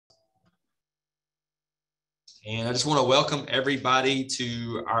And I just want to welcome everybody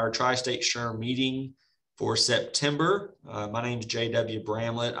to our Tri-State SHRM meeting for September. My name is J.W.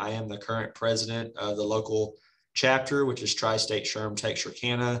 Bramlett. I am the current president of the local chapter, which is Tri-State SHRM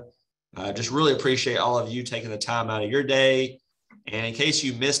Texarkana. Just really appreciate all of you taking the time out of your day. And in case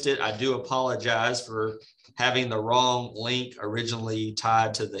you missed it, I do apologize for having the wrong link originally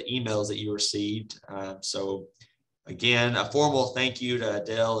tied to the emails that you received. So again, a formal thank you to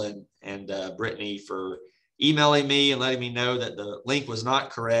Adele and Brittany for emailing me and letting me know that the link was not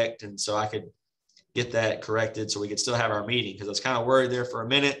correct. And so I could get that corrected so we could still have our meeting, because I was kind of worried there for a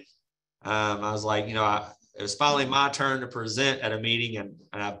minute. I was like, it was finally my turn to present at a meeting and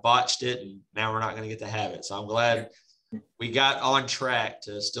I botched it, and now we're not going to get to have it. So I'm glad we got on track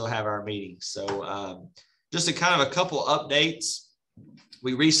to still have our meeting. So just a kind of a couple updates.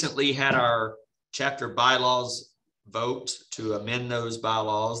 We recently had our chapter bylaws vote to amend those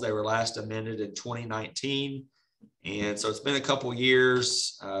bylaws. They were last amended in 2019. And so it's been a couple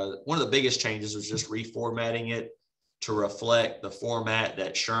years. One of the biggest changes was just reformatting it to reflect the format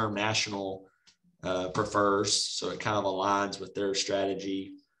that SHRM National prefers. So it kind of aligns with their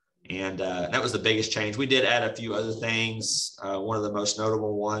strategy. And that was the biggest change. We did add a few other things. One of the most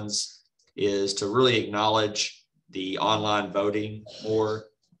notable ones is to really acknowledge the online voting more,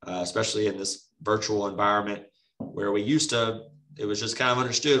 especially in this virtual environment, where we used to, it was just kind of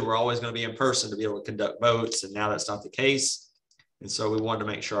understood we're always going to be in person to be able to conduct votes, and now that's not the case. And so we wanted to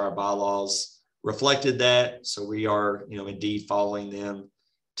make sure our bylaws reflected that. So we are, indeed following them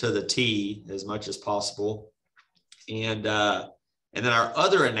to the T as much as possible. And then our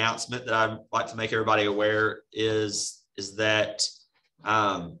other announcement that I'd like to make everybody aware is that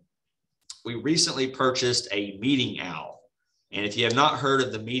we recently purchased a meeting owl. And if you have not heard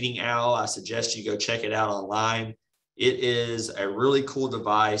of the Meeting Owl, I suggest you go check it out online. It is a really cool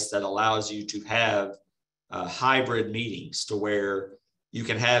device that allows you to have hybrid meetings, to where you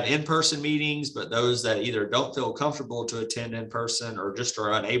can have in-person meetings, but those that either don't feel comfortable to attend in person or just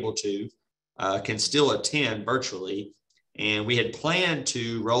are unable to can still attend virtually. And we had planned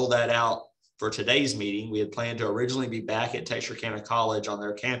to roll that out for today's meeting. We had planned to originally be back at Texarkana College on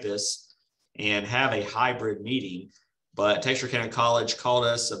their campus and have a hybrid meeting. But Texarkana College called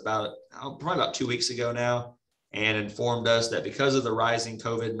us probably about 2 weeks ago now and informed us that because of the rising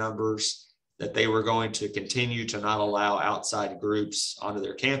COVID numbers, that they were going to continue to not allow outside groups onto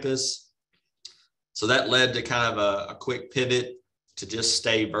their campus. So that led to kind of a quick pivot to just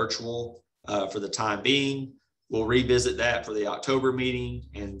stay virtual for the time being. We'll revisit that for the October meeting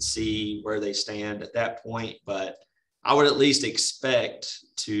and see where they stand at that point. But I would at least expect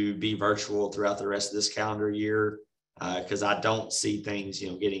to be virtual throughout the rest of this calendar year, because I don't see things,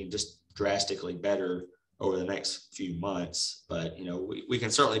 getting just drastically better over the next few months. But, we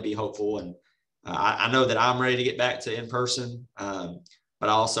can certainly be hopeful. And I know that I'm ready to get back to in person, but I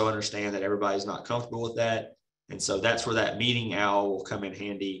also understand that everybody's not comfortable with that. And so that's where that Meeting Owl will come in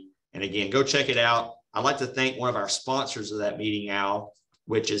handy. And again, go check it out. I'd like to thank one of our sponsors of that Meeting Owl,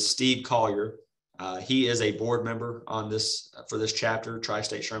 which is Steve Collier. He is a board member on for this chapter,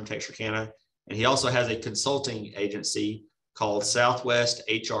 Tri-State SHRM Texarkana. And he also has a consulting agency called Southwest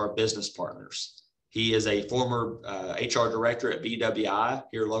HR Business Partners. He is a former HR director at BWI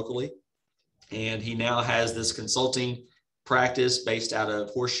here locally. And he now has this consulting practice based out of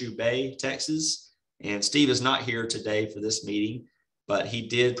Horseshoe Bay, Texas. And Steve is not here today for this meeting, but he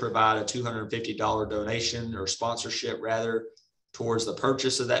did provide a $250 donation, or sponsorship rather, towards the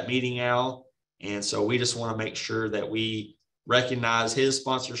purchase of that Meeting Owl. And so we just want to make sure that we recognize his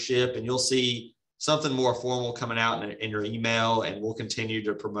sponsorship, and you'll see something more formal coming out in your email, and we'll continue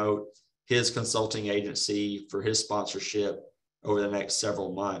to promote his consulting agency for his sponsorship over the next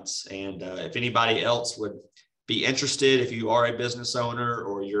several months. And if anybody else would be interested, if you are a business owner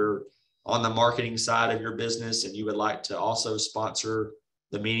or you're on the marketing side of your business and you would like to also sponsor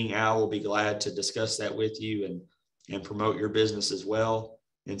the Meeting Owl, we'll be glad to discuss that with you and promote your business as well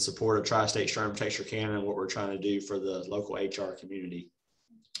in support of Tri-State SHRM Texarkana and what we're trying to do for the local HR community.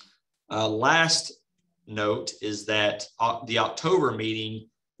 Last note is that the October meeting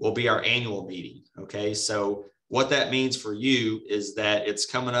will be our annual meeting. Okay, so what that means for you is that it's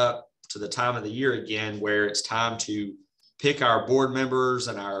coming up to the time of the year again where it's time to pick our board members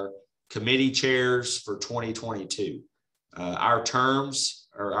and our committee chairs for 2022. Our terms,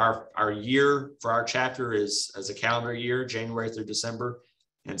 or our year for our chapter is as a calendar year, January through December.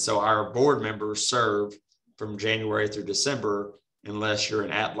 And so our board members serve from January through December, unless you're an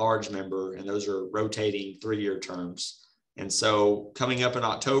at-large member, and those are rotating 3-year terms. And so coming up in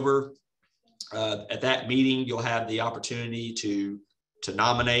October, at that meeting, you'll have the opportunity to to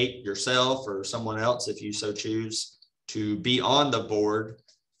nominate yourself or someone else, if you so choose, to be on the board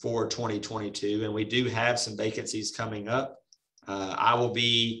for 2022. And we do have some vacancies coming up.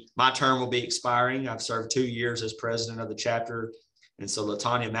 My term will be expiring. I've served 2 years as president of the chapter. And so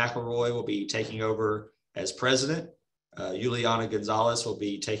LaTanya McElroy will be taking over as president. Juliana Gonzalez will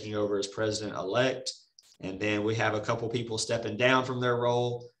be taking over as president-elect. And then we have a couple people stepping down from their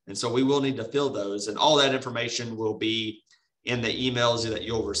role. And so we will need to fill those. And all that information will be in the emails that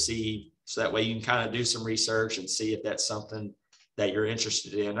you'll receive. So that way you can kind of do some research and see if that's something that you're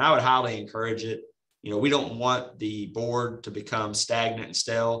interested in. And I would highly encourage it. We don't want the board to become stagnant and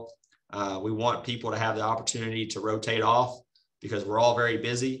stale. We want people to have the opportunity to rotate off because we're all very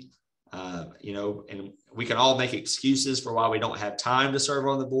busy, and we can all make excuses for why we don't have time to serve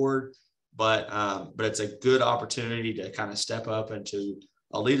on the board, but it's a good opportunity to kind of step up into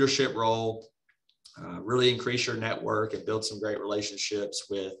a leadership role, really increase your network and build some great relationships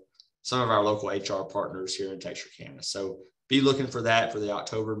with some of our local HR partners here in Texarkana. So be looking for that for the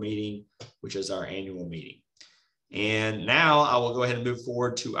October meeting, which is our annual meeting. And now I will go ahead and move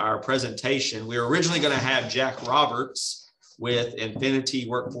forward to our presentation. We were originally going to have Jack Roberts with Infinity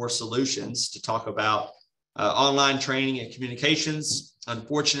Workforce Solutions to talk about online training and communications.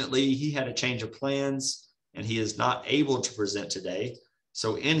 Unfortunately, he had a change of plans and he is not able to present today.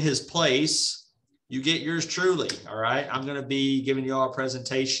 So in his place, you get yours truly. All right. I'm going to be giving you all a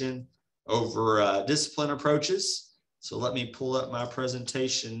presentation over discipline approaches. So let me pull up my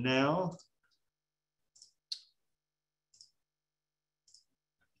presentation now.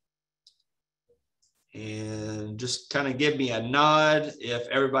 And just kind of give me a nod if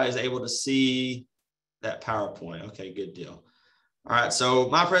everybody's able to see that PowerPoint. Okay, good deal. All right, so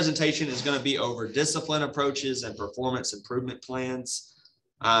my presentation is going to be over discipline approaches and performance improvement plans.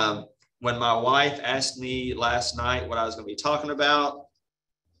 When my wife asked me last night what I was going to be talking about,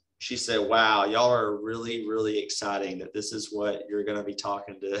 she said, wow, y'all are really, really exciting that this is what you're going to be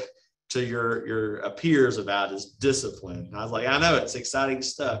talking to your peers about is discipline. And I was like, I know it's exciting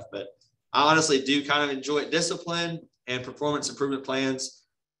stuff, but I honestly do kind of enjoy discipline and performance improvement plans.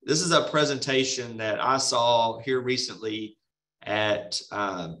 This is a presentation that I saw here recently at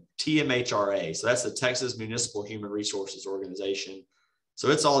TMHRA. So that's the Texas Municipal Human Resources Organization. So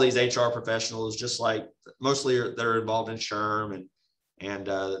it's all these HR professionals, just like mostly that are involved in SHRM and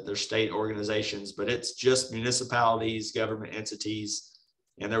their state organizations, but it's just municipalities, government entities.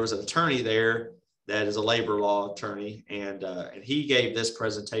 And there was an attorney there that is a labor law attorney, and he gave this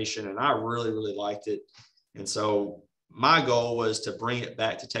presentation, and I really, really liked it. And so my goal was to bring it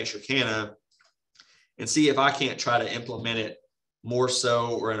back to Texarkana and see if I can't try to implement it more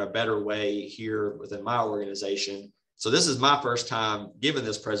so or in a better way here within my organization. So this is my first time giving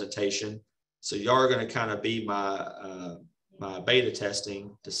this presentation. So y'all are going to kind of be my beta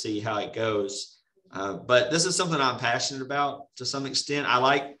testing to see how it goes. But this is something I'm passionate about to some extent. I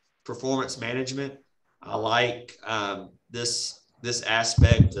like performance management. I like this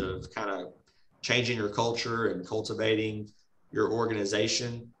aspect of kind of changing your culture and cultivating your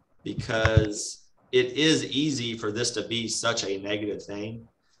organization, because it is easy for this to be such a negative thing.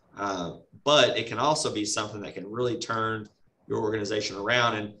 But it can also be something that can really turn your organization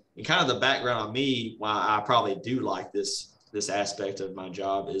around. And kind of the background on me, why I probably do like this aspect of my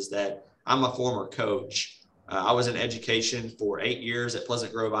job, is that I'm a former coach. I was in education for 8 years at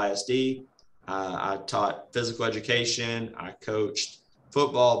Pleasant Grove ISD. I taught physical education. I coached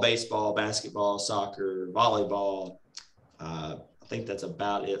football, baseball, basketball, soccer, volleyball. I think that's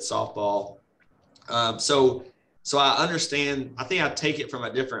about it, softball. So I understand, I think I take it from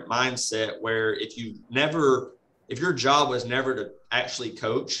a different mindset where if your job was never to actually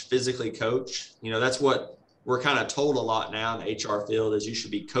coach, physically coach, that's what we're kind of told a lot now in the HR field is you should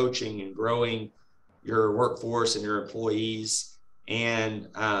be coaching and growing your workforce and your employees. And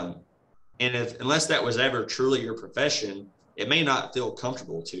unless that was ever truly your profession, it may not feel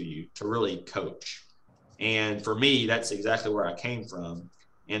comfortable to you to really coach. And for me, that's exactly where I came from.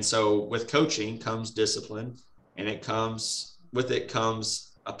 And so with coaching comes discipline, and with it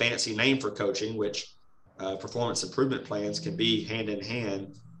comes a fancy name for coaching, which performance improvement plans can be hand in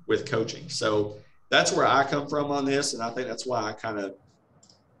hand with coaching. So that's where I come from on this. And I think that's why I kind of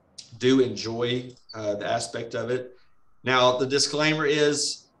do enjoy the aspect of it. Now, the disclaimer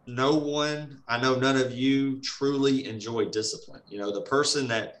is I know none of you truly enjoy discipline. The person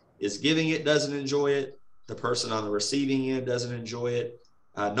that is giving it doesn't enjoy it. The person on the receiving end doesn't enjoy it.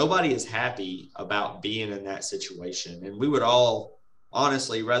 Nobody is happy about being in that situation. And we would all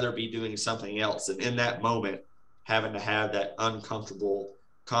honestly rather be doing something else than in that moment having to have that uncomfortable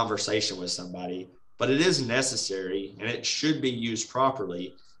conversation with somebody. but it is necessary and it should be used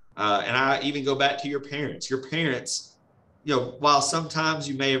properly. And I even go back to your parents. Your parents, while sometimes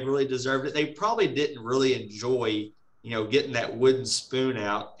you may have really deserved it, they probably didn't really enjoy, getting that wooden spoon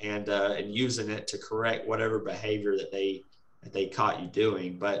out and using it to correct whatever behavior that they caught you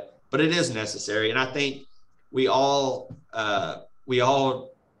doing. But it is necessary, and I think we all love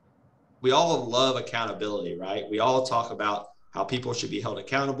accountability, right? We all talk about how people should be held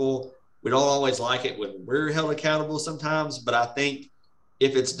accountable. We don't always like it when we're held accountable sometimes, but I think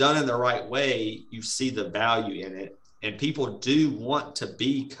if it's done in the right way, you see the value in it, and people do want to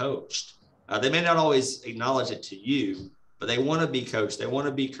be coached. They may not always acknowledge it to you, but they want to be coached. They want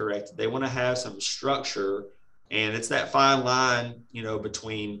to be corrected. They want to have some structure, and it's that fine line,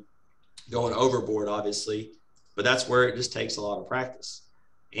 between going overboard, obviously, but that's where it just takes a lot of practice.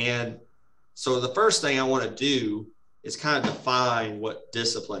 And so the first thing I want to do is kind of define what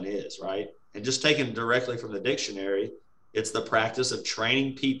discipline is, right? And just taken directly from the dictionary, it's the practice of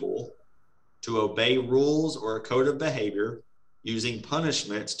training people to obey rules or a code of behavior using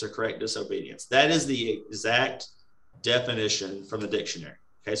punishments to correct disobedience. That is the exact definition from the dictionary.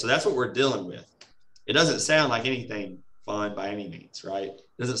 Okay, so that's what we're dealing with. It doesn't sound like anything fun by any means, right? It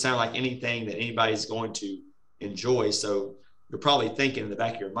doesn't sound like anything that anybody's going to enjoy. So you're probably thinking in the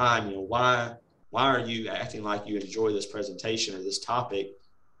back of your mind, why are you acting like you enjoy this presentation or this topic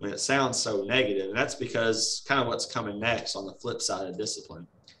when it sounds so negative? And that's because kind of what's coming next on the flip side of discipline.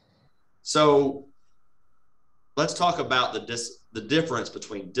 So let's talk about the difference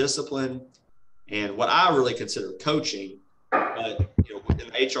between discipline and what I really consider coaching. But in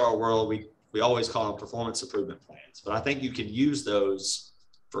the HR world, we always call them performance improvement plans, but I think you can use those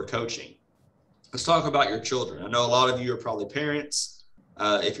for coaching. Let's talk about your children. I know a lot of you are probably parents.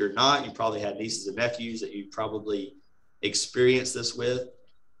 If you're not, you probably had nieces and nephews that you probably experienced this with.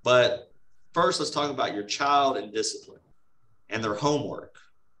 But first, let's talk about your child and discipline and their homework.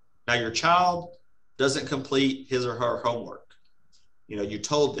 Now, your child doesn't complete his or her homework. You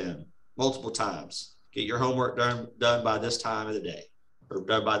told them multiple times, get your homework done by this time of the day or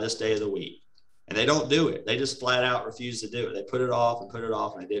done by this day of the week. And they don't do it. They just flat out refuse to do it. They put it off, and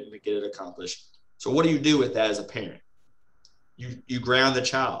they didn't get it accomplished. So what do you do with that as a parent? You ground the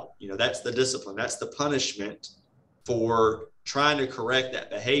child. That's the discipline. That's the punishment for trying to correct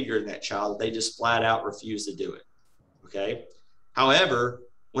that behavior in that child. They just flat out refuse to do it. Okay. However,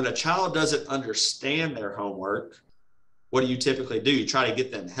 when a child doesn't understand their homework, what do you typically do? You try to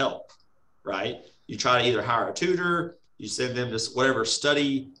get them help, right? You try to either hire a tutor, you send them to whatever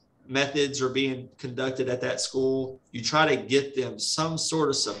study methods are being conducted at that school. You try to get them some sort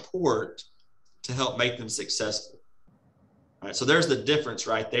of support to help make them successful. All right, so there's the difference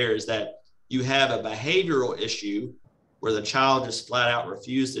right there, is that you have a behavioral issue where the child just flat out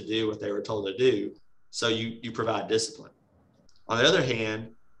refused to do what they were told to do. So you provide discipline. On the other hand,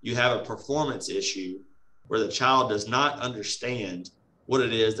 you have a performance issue where the child does not understand what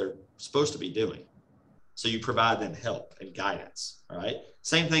it is they're supposed to be doing. So you provide them help and guidance. All right.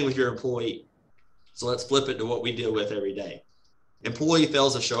 Same thing with your employee. So let's flip it to what we deal with every day. Employee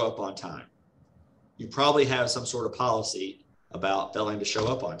fails to show up on time. You probably have some sort of policy about failing to show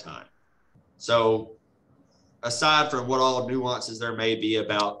up on time. So aside from what all nuances there may be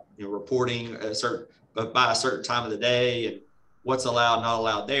about reporting by a certain time of the day and what's allowed, not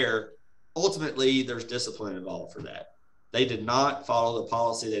allowed there, ultimately there's discipline involved for that. They did not follow the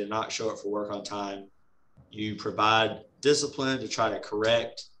policy. They did not show up for work on time. You provide discipline to try to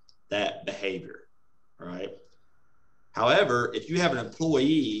correct that behavior, right? However, if you have an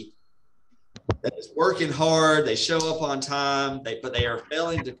employee that is working hard, they show up on time, but they are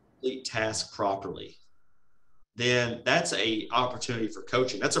failing to complete tasks properly, then that's an opportunity for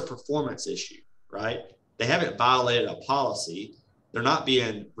coaching. That's a performance issue, right? They haven't violated a policy. They're not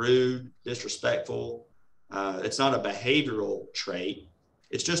being rude, disrespectful. It's not a behavioral trait.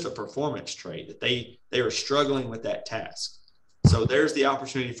 It's just a performance trait that they are struggling with that task. So there's the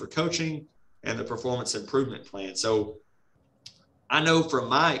opportunity for coaching and the performance improvement plan. So I know from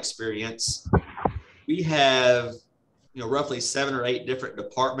my experience, we have roughly 7 or 8 different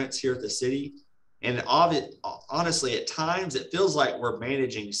departments here at the city. And honestly, at times it feels like we're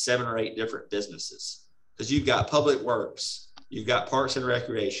managing 7 or 8 different businesses, because you've got public works, you've got parks and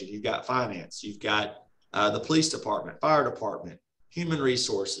recreation, you've got finance, you've got the police department, fire department, human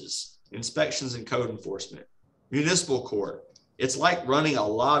resources, inspections and code enforcement, municipal court. It's like running a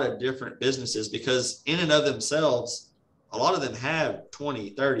lot of different businesses, because in and of themselves, a lot of them have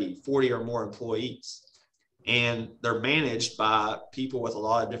 20, 30, 40 or more employees, and they're managed by people with a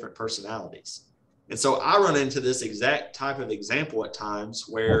lot of different personalities. And so I run into this exact type of example at times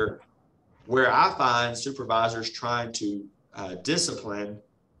where where I find supervisors trying to discipline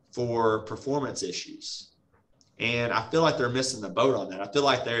for performance issues. And I feel like they're missing the boat on that. I feel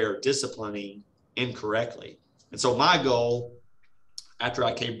like they're disciplining incorrectly. And so my goal after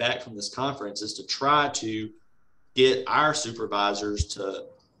I came back from this conference is to try to get our supervisors to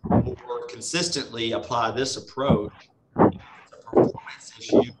more consistently apply this approach. If it's a performance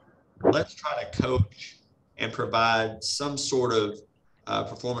issue, let's try to coach and provide some sort of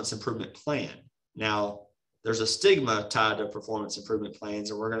performance improvement plan. Now, there's a stigma tied to performance improvement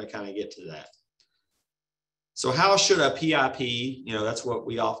plans, and we're going to kind of get to that. So how should a PIP, that's what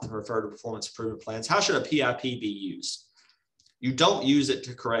we often refer to performance improvement plans. How should a PIP be used? You don't use it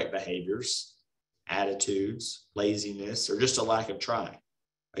to correct behaviors, attitudes, laziness, or just a lack of trying.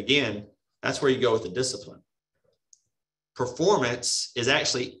 Again, that's where you go with the discipline. Performance is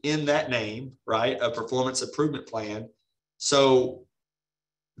actually in that name, right? A performance improvement plan. So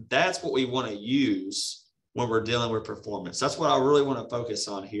that's what we want to use when we're dealing with performance. That's what I really want to focus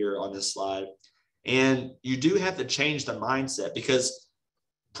on here on this slide. And you do have to change the mindset, because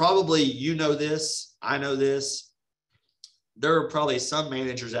probably you know this, I know this. There are probably some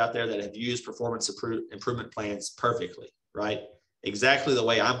managers out there that have used performance improvement plans perfectly, right? Exactly the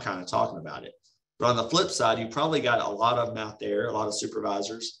way I'm kind of talking about it. But on the flip side, you probably got a lot of them out there, a lot of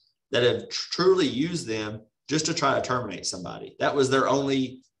supervisors that have truly used them just to try to terminate somebody. That was their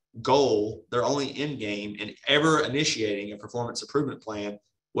only goal, their only end game in ever initiating a performance improvement plan,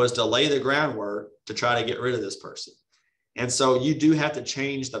 was to lay the groundwork to try to get rid of this person. And so you do have to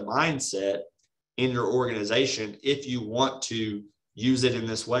change the mindset in your organization if you want to use it in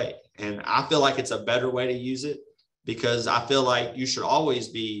this way. And I feel like it's a better way to use it, because I feel like you should always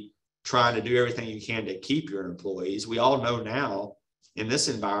be trying to do everything you can to keep your employees. We all know now in this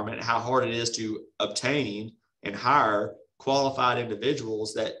environment how hard it is to obtain and hire qualified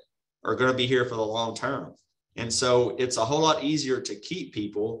individuals that are going to be here for the long term. And so it's a whole lot easier to keep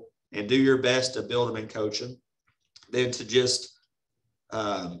people and do your best to build them and coach them than to just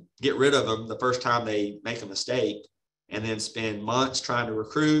get rid of them the first time they make a mistake and then spend months trying to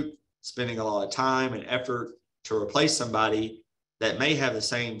recruit, spending a lot of time and effort to replace somebody that may have the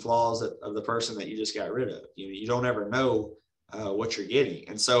same flaws of the person that you just got rid of. You don't ever know what you're getting.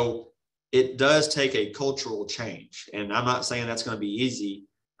 And so it does take a cultural change. And I'm not saying that's going to be easy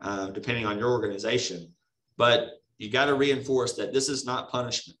depending on your organization, but you got to reinforce that this is not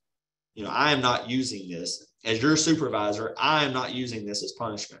punishment. I am not using this as your supervisor. I am not using this as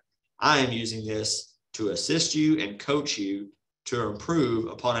punishment. I am using this to assist you and coach you to improve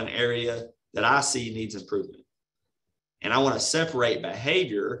upon an area that I see needs improvement. And I want to separate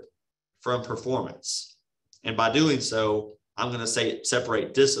behavior from performance. And by doing so, I'm going to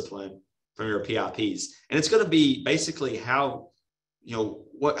separate discipline from your PIPs. And it's going to be basically how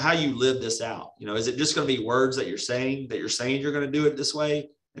you live this out. Is it just going to be words that you're saying you're going to do it this way,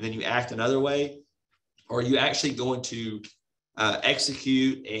 and then you act another way? Or are you actually going to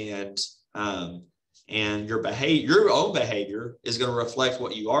execute and your own behavior is going to reflect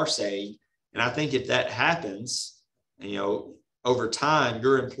what you are saying? And I think if that happens, over time,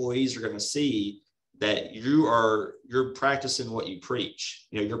 your employees are going to see that you're practicing what you preach.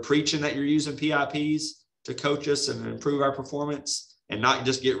 You're preaching that you're using PIPs to coach us and improve our performance and not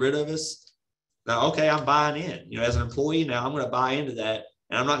just get rid of us. Now, okay, I'm buying in. As an employee now, I'm going to buy into that,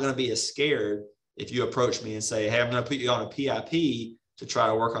 and I'm not going to be as scared if you approach me and say, hey, I'm going to put you on a PIP to try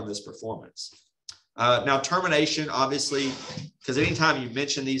to work on this performance. Now, termination, obviously, because anytime you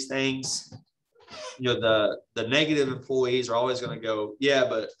mention these things, the negative employees are always going to go, yeah,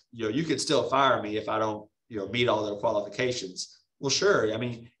 but you could still fire me if I don't meet all their qualifications. Well, sure. I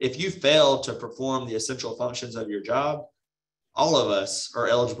mean, if you fail to perform the essential functions of your job, all of us are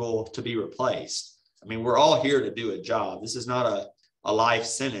eligible to be replaced. I mean, we're all here to do a job. This is not a life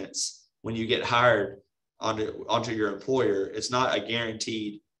sentence. When you get hired onto your employer, it's not a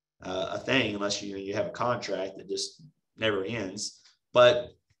guaranteed a thing unless you have a contract that just never ends. But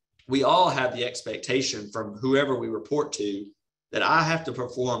we all have the expectation from whoever we report to that I have to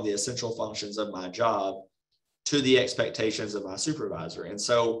perform the essential functions of my job to the expectations of my supervisor. And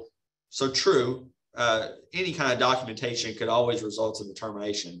so true, any kind of documentation could always result in the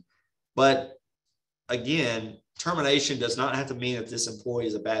termination. But again, termination does not have to mean that this employee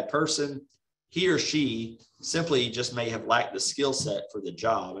is a bad person. He or she simply just may have lacked the skill set for the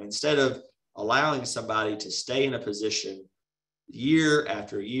job. And instead of allowing somebody to stay in a position year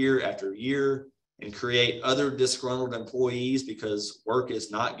after year after year and create other disgruntled employees because work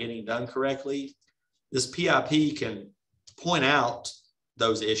is not getting done correctly, this PIP can point out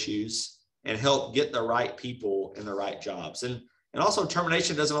those issues and help get the right people in the right jobs. And And also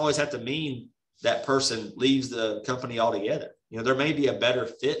termination doesn't always have to mean that person leaves the company altogether. There may be a better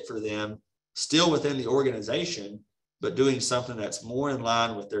fit for them still within the organization, but doing something that's more in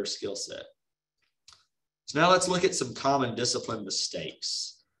line with their skill set. So now let's look at some common discipline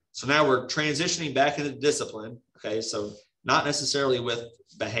mistakes. So now we're transitioning back into discipline. Okay, so not necessarily with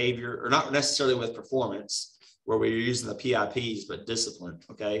behavior or not necessarily with performance where we're using the PIPs, but discipline.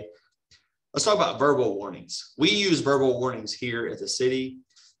 Okay, let's talk about verbal warnings. We use verbal warnings here at the city,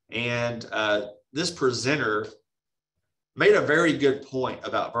 and this presenter made a very good point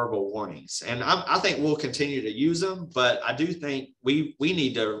about verbal warnings. And I think we'll continue to use them, but I do think we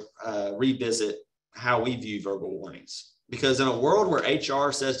need to revisit how we view verbal warnings. Because in a world where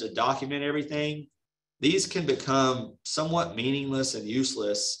HR says to document everything, these can become somewhat meaningless and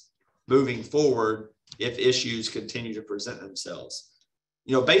useless moving forward if issues continue to present themselves.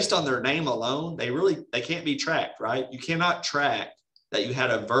 Based on their name alone, they can't be tracked, right? You cannot track that you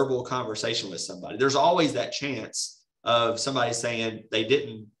had a verbal conversation with somebody. There's always that chance of somebody saying they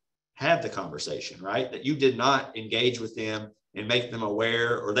didn't have the conversation, right? That you did not engage with them and make them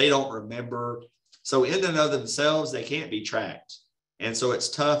aware, or they don't remember. So in and of themselves, they can't be tracked. And so it's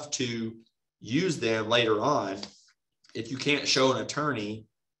tough to use them later on if you can't show an attorney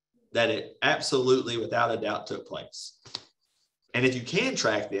that it absolutely, without a doubt, took place. And if you can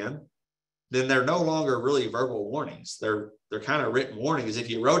track them, then they're no longer really verbal warnings. They're kind of written warnings. If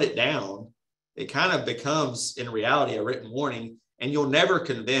you wrote it down, it kind of becomes, in reality, a written warning, and you'll never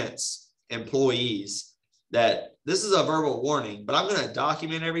convince employees that this is a verbal warning, but I'm going to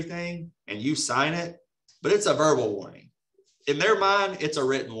document everything and you sign it, but it's a verbal warning. In their mind, it's a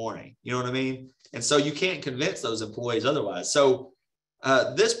written warning. You know what I mean? And so you can't convince those employees otherwise. So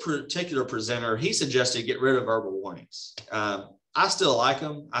this particular presenter, he suggested get rid of verbal warnings. I still like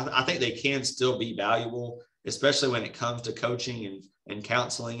them. I think they can still be valuable, especially when it comes to coaching and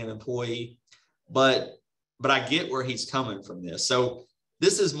counseling an employee. But I get where he's coming from this. So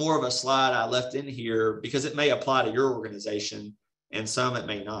this is more of a slide I left in here because it may apply to your organization and some it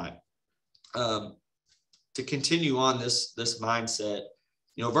may not. To continue on this mindset,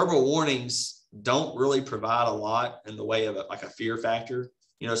 verbal warnings don't really provide a lot in the way of like a fear factor.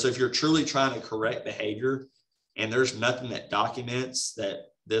 So if you're truly trying to correct behavior and there's nothing that documents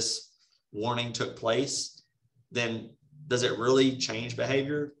that this warning took place, then does it really change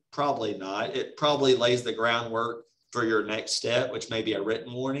behavior? Probably not. It probably lays the groundwork for your next step, which may be a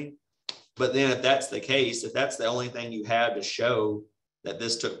written warning. But then if that's the case, if that's the only thing you have to show that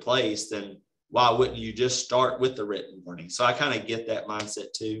this took place, then why wouldn't you just start with the written warning? So I kind of get that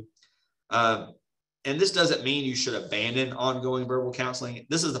mindset too. And this doesn't mean you should abandon ongoing verbal counseling.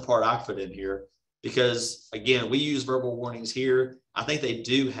 This is the part I put in here because, again, we use verbal warnings here. I think they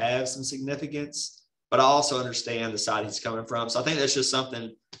do have some significance, but I also understand the side he's coming from. So I think that's just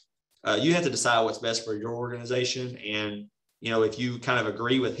something you have to decide what's best for your organization. And, if you kind of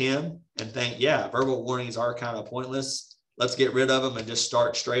agree with him and think, yeah, verbal warnings are kind of pointless, let's get rid of them and just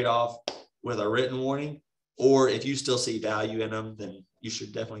start straight off with a written warning. Or if you still see value in them, then you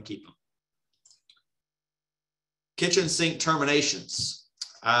should definitely keep them. Kitchen sink terminations.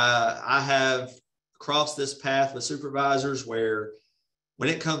 I have crossed this path with supervisors where when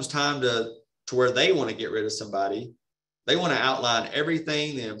it comes time to where they want to get rid of somebody, they want to outline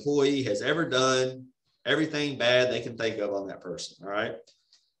everything the employee has ever done, everything bad they can think of on that person. All right.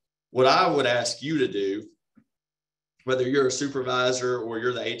 What I would ask you to do, whether you're a supervisor or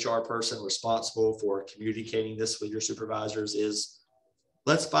you're the HR person responsible for communicating this with your supervisors, is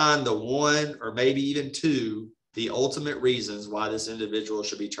let's find the one or maybe even two, the ultimate reasons why this individual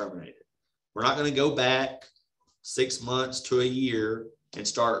should be terminated. We're not going to go back 6 months to a year and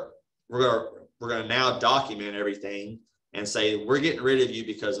start, we're going to now document everything and say, we're getting rid of you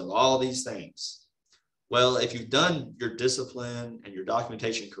because of all these things. Well, if you've done your discipline and your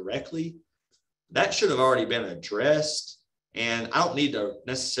documentation correctly, that should have already been addressed. And I don't need to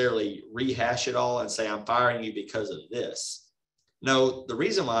necessarily rehash it all and say, I'm firing you because of this. No, the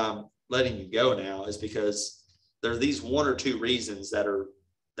reason why I'm letting you go now is because there are these one or two reasons that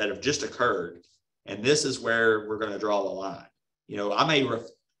have just occurred. And this is where we're going to draw the line.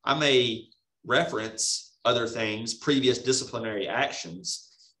 I may reference other things, previous disciplinary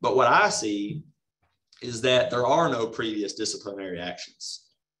actions, but what I see is that there are no previous disciplinary actions.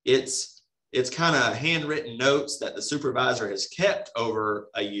 It's kind of handwritten notes that the supervisor has kept over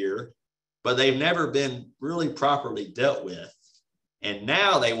a year, but they've never been really properly dealt with. And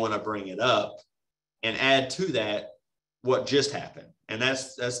now they want to bring it up and add to that what just happened. And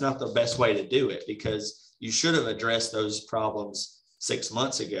that's not the best way to do it, because you should have addressed those problems 6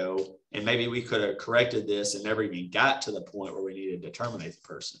 months ago, and maybe we could have corrected this and never even got to the point where we needed to terminate the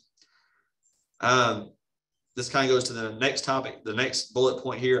person. This kind of goes to the next topic, the next bullet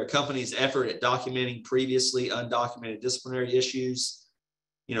point here: a company's effort at documenting previously undocumented disciplinary issues.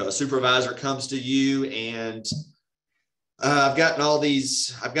 You know, a supervisor comes to you and I've gotten all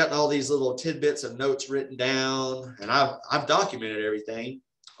these little tidbits of notes written down, and I've documented everything.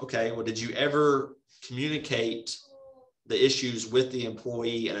 Okay, well, did you ever communicate the issues with the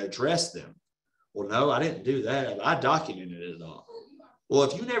employee and address them? Well, no, I didn't do that. I documented it all. Well,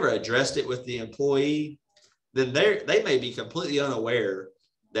 if you never addressed it with the employee, then they may be completely unaware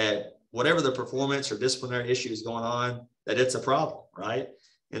that whatever the performance or disciplinary issue is going on, that it's a problem, right?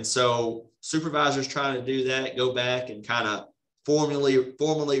 And so supervisors trying to do that, go back and kind of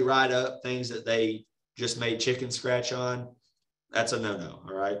formally write up things that they just made chicken scratch on. That's a no-no,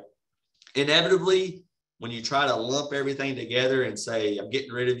 all right? Inevitably, when you try to lump everything together and say, I'm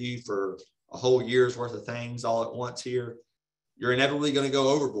getting rid of you for a whole year's worth of things all at once here, you're inevitably going to go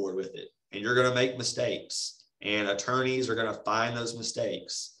overboard with it, and you're going to make mistakes, and attorneys are going to find those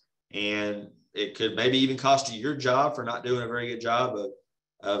mistakes, and it could maybe even cost you your job for not doing a very good job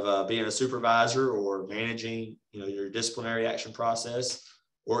of being a supervisor or managing, your disciplinary action process,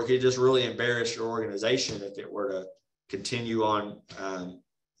 or it could just really embarrass your organization if it were to continue on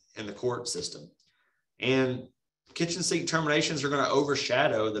in the court system. And kitchen sink terminations are going to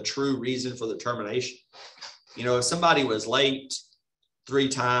overshadow the true reason for the termination. If somebody was late 3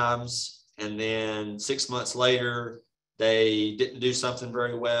 times and then 6 months later they didn't do something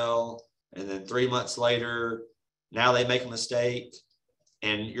very well, and then 3 months later now they make a mistake,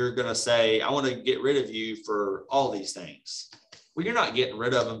 and you're going to say, I want to get rid of you for all these things. Well, you're not getting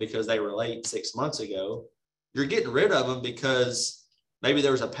rid of them because they were late 6 months ago. You're getting rid of them because maybe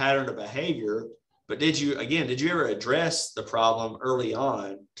there was a pattern of behavior, but did you ever address the problem early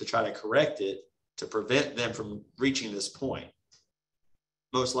on to try to correct it, to prevent them from reaching this point?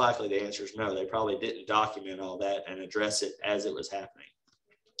 Most likely the answer is no. They probably didn't document all that and address it as it was happening.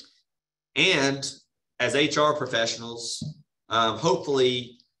 And as HR professionals,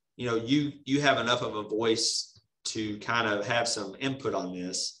 hopefully, you have enough of a voice to kind of have some input on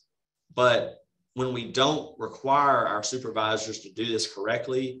this. But when we don't require our supervisors to do this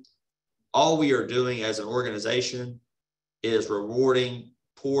correctly, all we are doing as an organization is rewarding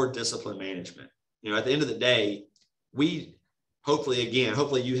poor discipline management. At the end of the day, hopefully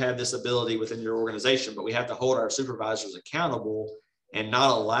you have this ability within your organization, but we have to hold our supervisors accountable and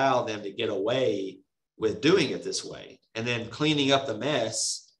not allow them to get away with doing it this way and then cleaning up the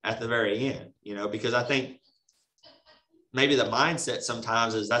mess at the very end, because I think maybe the mindset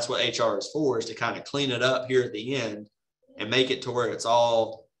sometimes is that's what HR is for, is to kind of clean it up here at the end and make it to where it's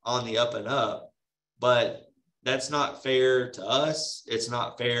all on the up and up. But that's not fair to us. It's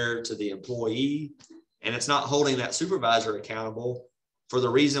not fair to the employee, and it's not holding that supervisor accountable for the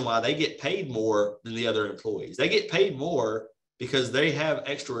reason why they get paid more than the other employees. They get paid more because they have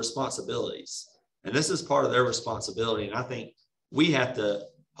extra responsibilities, and this is part of their responsibility. And I think we have to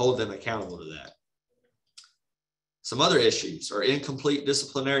hold them accountable to that. Some other issues are incomplete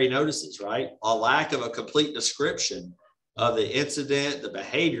disciplinary notices, right? A lack of a complete description of the incident, the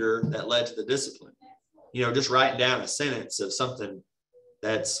behavior that led to the discipline. Just writing down a sentence of something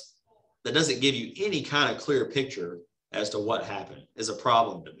that doesn't give you any kind of clear picture as to what happened is a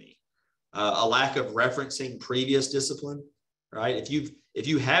problem to me. A lack of referencing previous discipline, right? If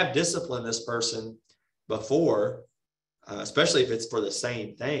you have disciplined this person before, especially if it's for the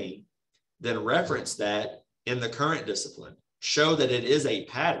same thing, then reference that in the current discipline. Show that it is a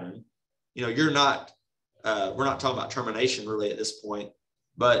pattern. We're not talking about termination really at this point,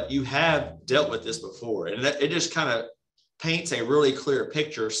 but you have dealt with this before, and it just kind of paints a really clear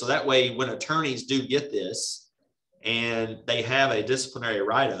picture. So that way, when attorneys do get this and they have a disciplinary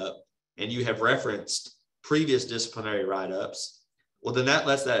write-up and you have referenced previous disciplinary write-ups, well, then that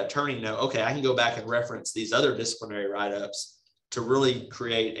lets that attorney know, okay, I can go back and reference these other disciplinary write-ups to really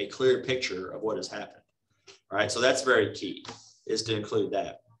create a clear picture of what has happened. All right, so that's very key, is to include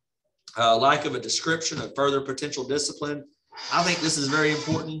that. Lack of a description of further potential discipline. I think this is very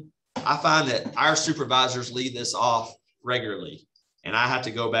important. I find that our supervisors leave this off regularly, and I have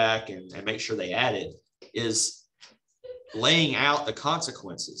to go back and make sure they add it, is laying out the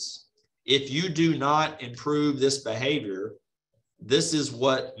consequences. If you do not improve this behavior, this is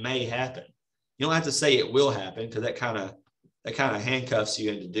what may happen. You don't have to say it will happen, because that kind of handcuffs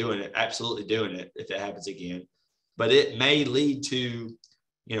you into absolutely doing it if it happens again. But it may lead to,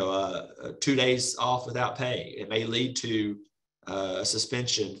 2 days off without pay. It may lead to a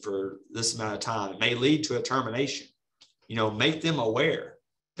suspension for this amount of time. It may lead to a termination. make them aware.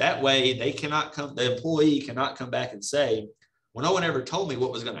 That way the employee cannot come back and say, well, no one ever told me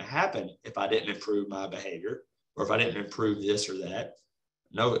what was going to happen if I didn't improve my behavior or if I didn't improve this or that.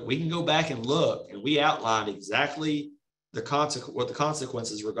 No, we can go back and look, and we outlined exactly what the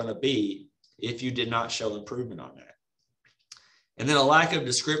consequences were going to be if you did not show improvement on that. And then a lack of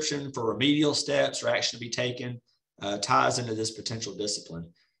description for remedial steps or action to be taken ties into this potential discipline.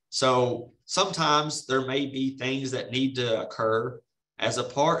 So sometimes there may be things that need to occur as a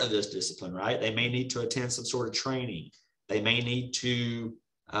part of this discipline, right? They may need to attend some sort of training. They may need to,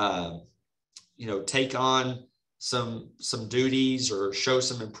 take on some duties or show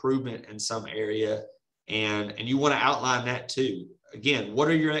some improvement in some area. And you want to outline that too. Again, what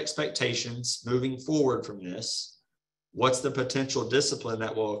are your expectations moving forward from this? What's the potential discipline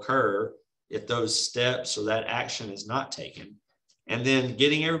that will occur if those steps or that action is not taken? And then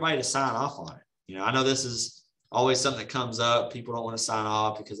getting everybody to sign off on it. I know this is always something that comes up. People don't want to sign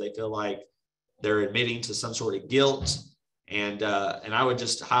off because they feel like they're admitting to some sort of guilt. And I would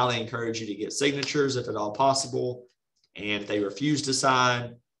just highly encourage you to get signatures if at all possible. And if they refuse to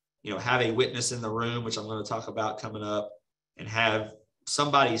sign, have a witness in the room, which I'm going to talk about coming up, and have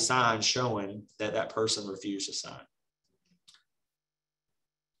somebody sign showing that that person refused to sign.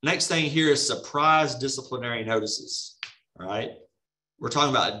 Next thing here is surprise disciplinary notices. All right. We're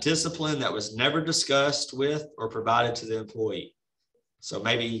talking about discipline that was never discussed with or provided to the employee. So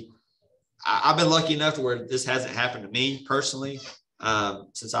maybe I've been lucky enough to where this hasn't happened to me personally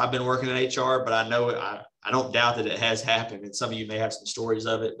since I've been working in HR, but I know I don't doubt that it has happened. And some of you may have some stories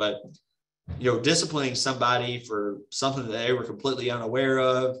of it, but disciplining somebody for something that they were completely unaware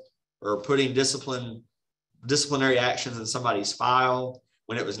of, or putting disciplinary actions in somebody's file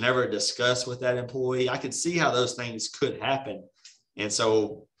when it was never discussed with that employee. I could see how those things could happen. And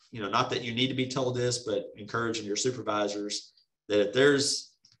so, not that you need to be told this, but encouraging your supervisors that if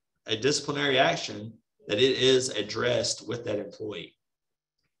there's a disciplinary action, that it is addressed with that employee.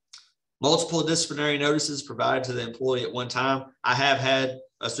 Multiple disciplinary notices provided to the employee at one time. I have had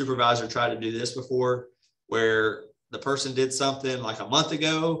a supervisor try to do this before, where the person did something like a month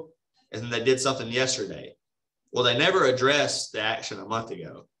ago and then they did something yesterday. Well, they never addressed the action a month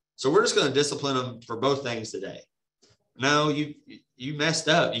ago. So we're just going to discipline them for both things today. No, you messed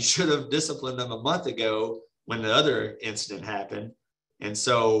up. You should have disciplined them a month ago when the other incident happened. And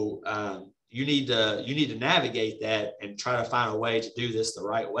so you need to navigate that and try to find a way to do this the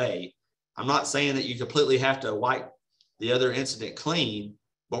right way. I'm not saying that you completely have to wipe the other incident clean,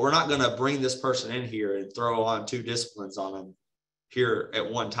 but we're not going to bring this person in here and throw on 2 disciplines on them here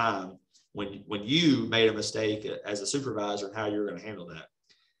at one time when you made a mistake as a supervisor and how you're going to handle that.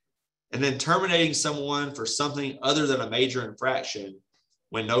 And then terminating someone for something other than a major infraction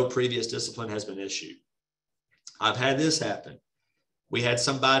when no previous discipline has been issued. I've had this happen. We had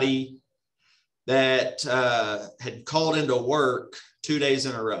somebody that had called into work 2 days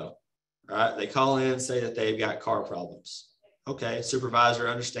in a row. Right? They call in and say that they've got car problems. Okay, supervisor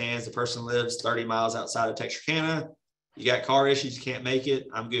understands the person lives 30 miles outside of Texarkana. You got car issues, you can't make it.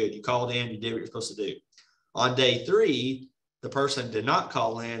 I'm good. You called in, you did what you're supposed to do. On day 3, the person did not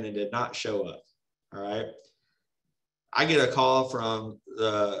call in and did not show up. All right. I get a call from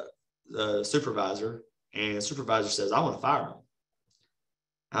the supervisor, and the supervisor says, I want to fire him.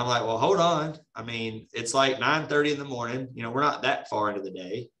 I'm like, well, hold on. I mean, it's like 9:30 in the morning. We're not that far into the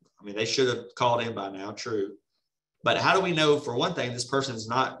day. I mean, they should have called in by now, true. But how do we know, for one thing, this person's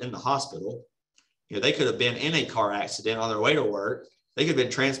not in the hospital? They could have been in a car accident on their way to work. They could have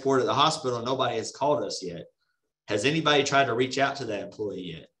been transported to the hospital and nobody has called us yet. Has anybody tried to reach out to that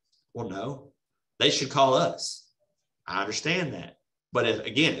employee yet? Well, no. They should call us. I understand that. But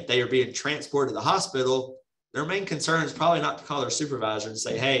if they are being transported to the hospital, their main concern is probably not to call their supervisor and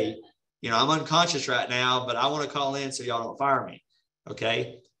say, hey, I'm unconscious right now, but I want to call in so y'all don't fire me.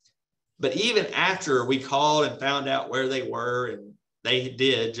 Okay. But even after we called and found out where they were and they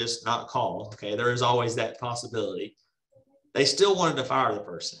did just not call, okay, there is always that possibility. They still wanted to fire the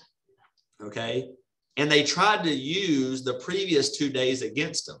person. Okay. And they tried to use the previous 2 days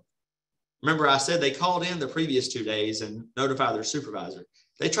against them. Remember, I said they called in the previous 2 days and notified their supervisor.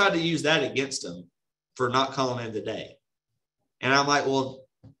 They tried to use that against them for not calling in today. And I'm like, well,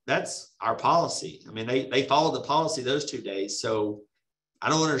 that's our policy. I mean, they followed the policy those 2 days. So I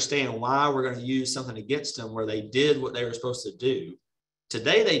don't understand why we're going to use something against them where they did what they were supposed to do.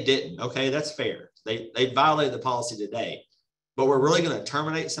 Today, they didn't. Okay, that's fair. They violated the policy today. But we're really going to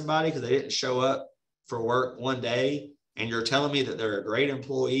terminate somebody because they didn't show up for work one day, and you're telling me that they're a great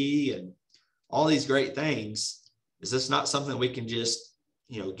employee and all these great things. Is this not something we can just,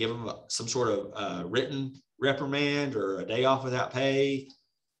 give them some sort of written reprimand or a day off without pay.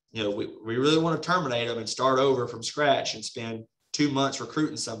 We really want to terminate them and start over from scratch and spend 2 months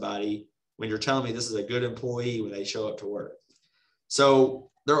recruiting somebody when you're telling me this is a good employee when they show up to work. So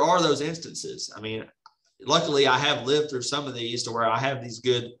there are those instances. I mean, luckily I have lived through some of these to where I have these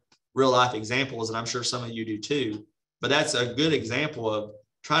good real life examples, and I'm sure some of you do too. But that's a good example of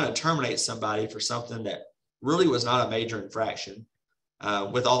trying to terminate somebody for something that really was not a major infraction,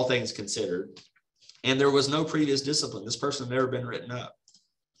 with all things considered. And there was no previous discipline. This person had never been written up.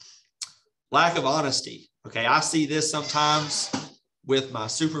 Lack of honesty. Okay, I see this sometimes with my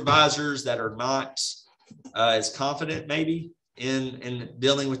supervisors that are not as confident maybe in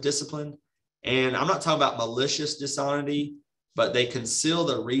dealing with discipline. And I'm not talking about malicious dishonesty, but they conceal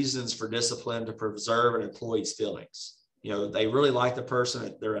the reasons for discipline to preserve an employee's feelings. They really like the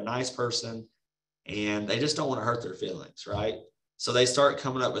person, they're a nice person, and they just don't want to hurt their feelings, right? So they start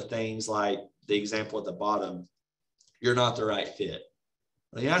coming up with things like the example at the bottom, you're not the right fit.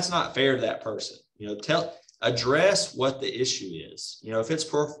 Well, that's not fair to that person. Address what the issue is. If it's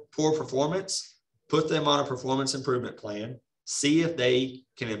poor performance, put them on a performance improvement plan, see if they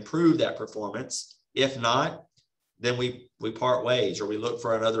can improve that performance. If not, then we part ways, or we look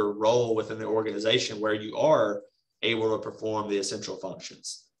for another role within the organization where you are able to perform the essential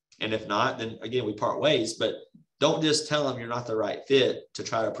functions. And if not, then again, we part ways. But don't just tell them you're not the right fit to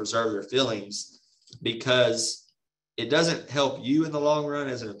try to preserve their feelings, because it doesn't help you in the long run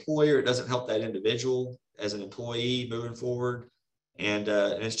as an employer. It doesn't help that individual as an employee moving forward. And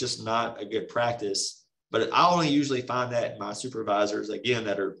it's just not a good practice. But I only usually find that in my supervisors, again,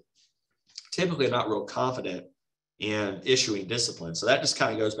 that are typically not real confident in issuing discipline. So that just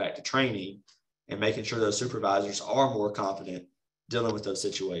kind of goes back to training and making sure those supervisors are more confident dealing with those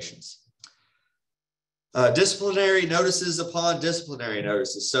situations. Disciplinary notices upon disciplinary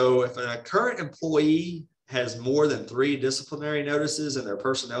notices. So if a current employee has more than 3 disciplinary notices in their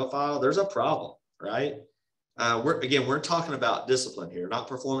personnel file, there's a problem, right? We're talking about discipline here, not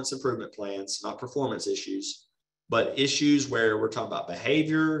performance improvement plans, not performance issues, but issues where we're talking about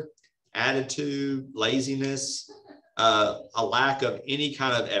behavior, attitude, laziness, a lack of any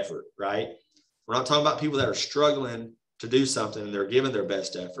kind of effort, right? We're not talking about people that are struggling to do something and they're giving their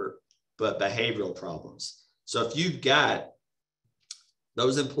best effort, but behavioral problems. So if you've got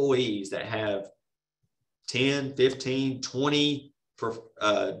those employees that have 10, 15, 20 for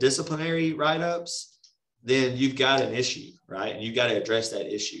disciplinary write-ups, then you've got an issue, right? And you've got to address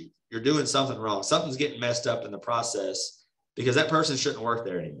that issue. You're doing something wrong. Something's getting messed up in the process, because that person shouldn't work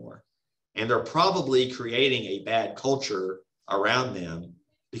there anymore. And they're probably creating a bad culture around them,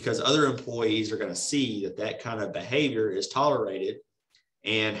 because other employees are going to see that kind of behavior is tolerated.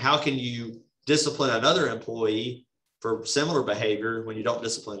 And how can you discipline another employee for similar behavior when you don't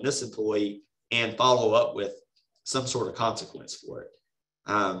discipline this employee and follow up with some sort of consequence for it?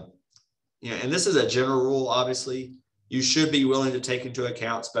 And this is a general rule. Obviously, you should be willing to take into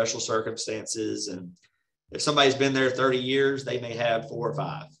account special circumstances. And if somebody's been there 30 years, they may have 4 or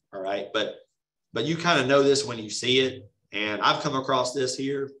 5. All right. But you kind of know this when you see it. And I've come across this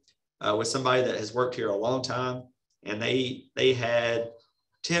here with somebody that has worked here a long time, and they had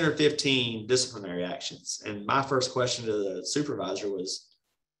 10 or 15 disciplinary actions. And my first question to the supervisor was,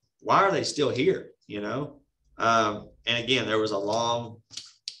 why are they still here? And again, there was a long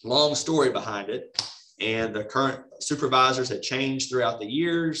story behind it. And the current supervisors had changed throughout the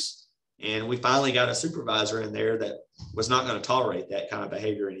years. And we finally got a supervisor in there that was not going to tolerate that kind of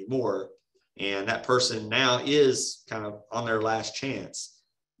behavior anymore. And that person now is kind of on their last chance.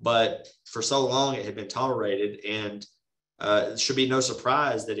 But for so long, it had been tolerated. And it should be no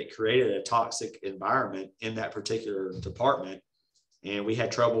surprise that it created a toxic environment in that particular department. And we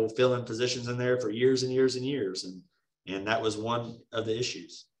had trouble filling positions in there for years and years and years. And that was one of the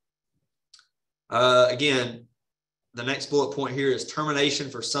issues. Again, the next bullet point here is termination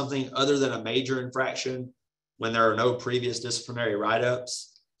for something other than a major infraction when there are no previous disciplinary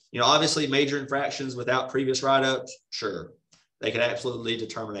write-ups. Obviously major infractions without previous write-ups, sure, they could absolutely lead to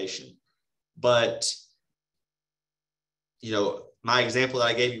termination. But, my example that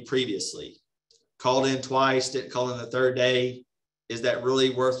I gave you previously, called in twice, didn't call in the 3rd day. Is that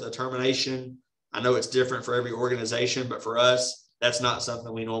really worth a termination? I know it's different for every organization, but for us, that's not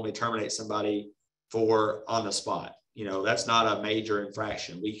something we normally terminate somebody for on the spot. That's not a major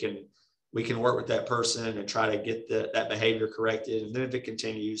infraction. We can work with that person and try to get that behavior corrected. And then if it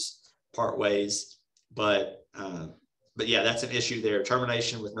continues, part ways. But yeah, that's an issue there.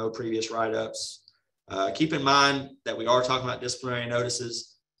 Termination with no previous write-ups. Keep in mind that we are talking about disciplinary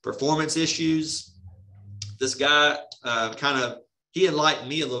notices. Performance issues. This guy kind of he enlightened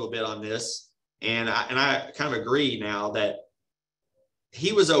me a little bit on this. And I kind of agree now that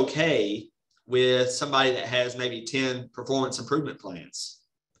he was okay with somebody that has maybe 10 performance improvement plans.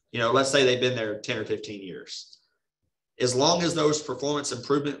 Let's say they've been there 10 or 15 years. As long as those performance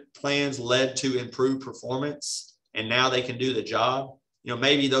improvement plans led to improved performance and now they can do the job,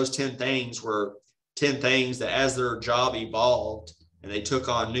 maybe those 10 things were 10 things that as their job evolved and they took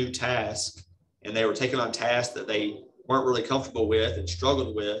on new tasks and they were taking on tasks that they weren't really comfortable with and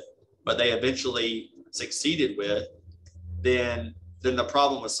struggled with, but they eventually succeeded with, then the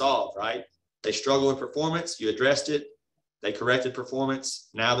problem was solved, right? They struggled with performance, you addressed it, they corrected performance.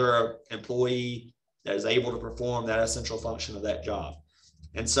 Now they're an employee that is able to perform that essential function of that job.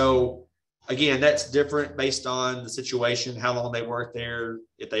 And so, again, that's different based on the situation, how long they work there,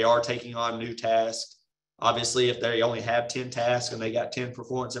 if they are taking on new tasks. Obviously, if they only have 10 tasks and they got 10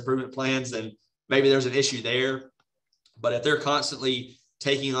 performance improvement plans, then maybe there's an issue there. But if they're constantly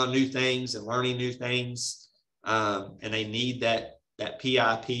taking on new things and learning new things, and they need that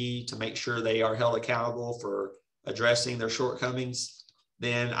PIP to make sure they are held accountable for addressing their shortcomings,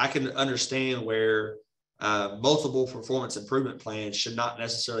 then I can understand where multiple performance improvement plans should not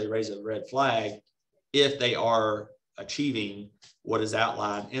necessarily raise a red flag if they are achieving what is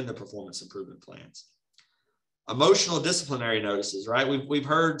outlined in the performance improvement plans. Emotional disciplinary notices, right? We've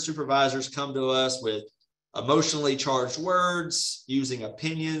heard supervisors come to us with emotionally charged words, using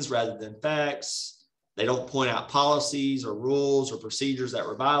opinions rather than facts. They don't point out policies or rules or procedures that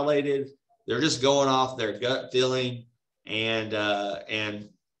were violated. They're just going off their gut feeling. And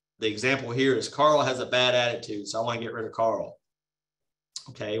the example here is Carl has a bad attitude, so I want to get rid of Carl.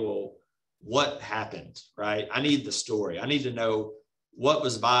 Okay, well, what happened, right? I need the story. I need to know what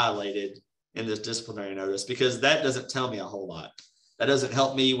was violated in this disciplinary notice, because that doesn't tell me a whole lot. That doesn't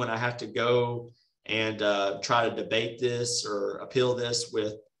help me when I have to go and try to debate this or appeal this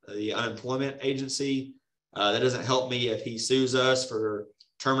with the unemployment agency. That doesn't help me if he sues us for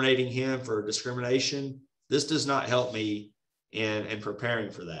terminating him for discrimination. This does not help me in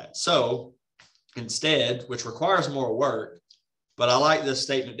preparing for that. So instead, which requires more work, but I like this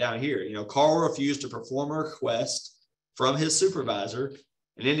statement down here. Carl refused to perform a request from his supervisor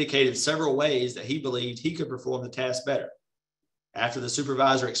and indicated several ways that he believed he could perform the task better. After the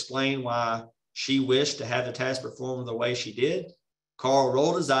supervisor explained why she wished to have the task performed the way she did, Carl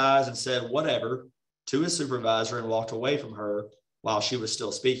rolled his eyes and said whatever to his supervisor and walked away from her while she was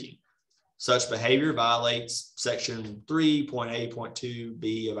still speaking. Such behavior violates section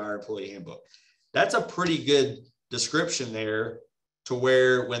 3.A.2b of our employee handbook. That's a pretty good description there, to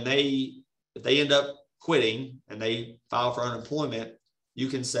where when if they end up quitting and they file for unemployment, you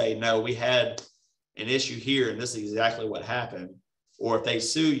can say, no, we had an issue here and this is exactly what happened. Or if they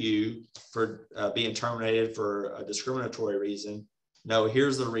sue you for being terminated for a discriminatory reason, no,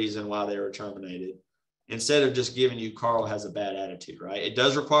 here's the reason why they were terminated. Instead of just giving you Carl has a bad attitude, right? It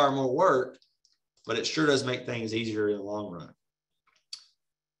does require more work, but it sure does make things easier in the long run.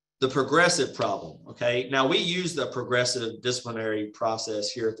 The progressive problem, okay? Now, we use the progressive disciplinary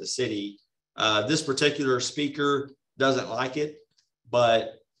process here at the city. This particular speaker doesn't like it,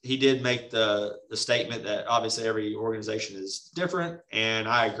 but he did make the statement that obviously every organization is different, and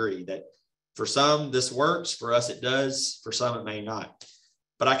I agree that for some this works, for us it does, for some it may not.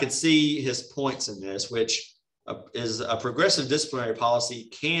 But I can see his points in this, which is a progressive disciplinary policy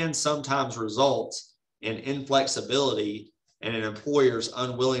can sometimes result in inflexibility and an employer's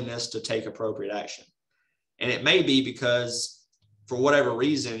unwillingness to take appropriate action. And it may be because for whatever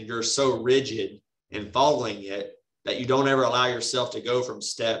reason, you're so rigid in following it that you don't ever allow yourself to go from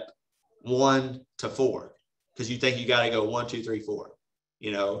step 1 to 4, because you think you got to go 1, 2, 3, 4,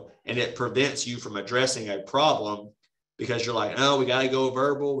 and it prevents you from addressing a problem because you're like, oh, we got to go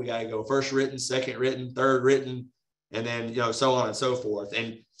verbal, we got to go first written, second written, third written, and then, so on and so forth.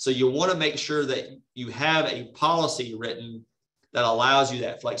 And so you want to make sure that you have a policy written that allows you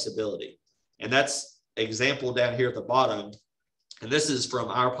that flexibility. And that's example down here at the bottom. And this is from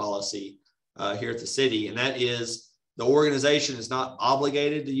our policy here at the city. And that is, the organization is not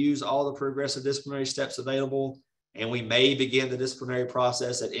obligated to use all the progressive disciplinary steps available. And we may begin the disciplinary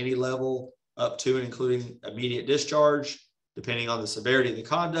process at any level up to and including immediate discharge, depending on the severity of the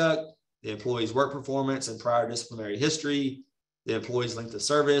conduct, the employee's work performance and prior disciplinary history, the employee's length of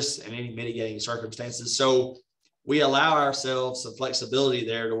service, and any mitigating circumstances. So we allow ourselves some flexibility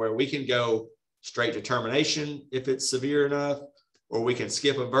there to where we can go straight to termination if it's severe enough, or we can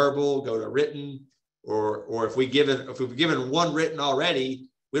skip a verbal, go to written, or if we've given one written already,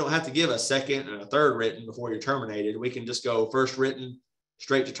 we don't have to give a second and a third written before you're terminated. We can just go first written,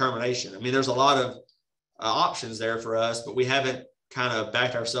 straight to termination. I mean, there's a lot of options there for us, but we haven't kind of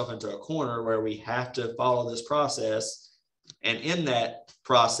backed ourselves into a corner where we have to follow this process. And in that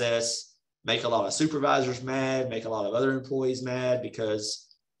process, make a lot of supervisors mad, make a lot of other employees mad,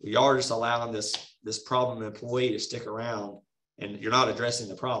 because we are just allowing this problem employee to stick around, and you're not addressing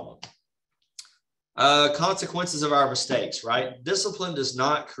the problem. Consequences of our mistakes, right? Discipline does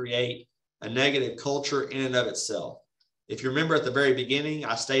not create a negative culture in and of itself. If you remember at the very beginning,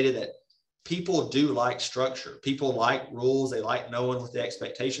 I stated that people do like structure. People like rules. They like knowing what the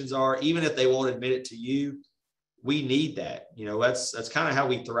expectations are, even if they won't admit it to you. We need that. You know, that's kind of how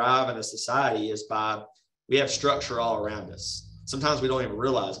we thrive in a society, is by, we have structure all around us. Sometimes we don't even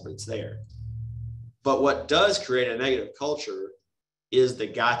realize it, but it's there. But what does create a negative culture is the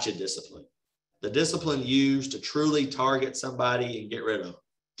gotcha discipline. The discipline used to truly target somebody and get rid of them,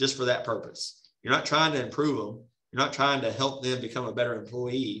 just for that purpose. You're not trying to improve them. You're not trying to help them become a better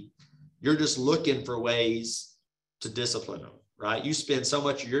employee. You're just looking for ways to discipline them, right? You spend so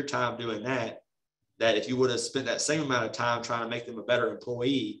much of your time doing that, that if you would have spent that same amount of time trying to make them a better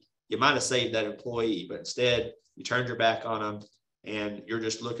employee, you might have saved that employee, but instead you turned your back on them and you're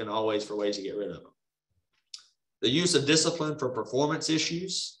just looking always for ways to get rid of them. The use of discipline for performance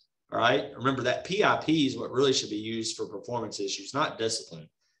issues, all right? Remember that PIP is what really should be used for performance issues, not discipline.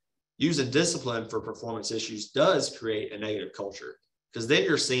 Using discipline for performance issues does create a negative culture, because then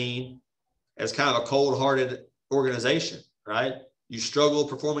you're seen as kind of a cold-hearted organization, right? You struggle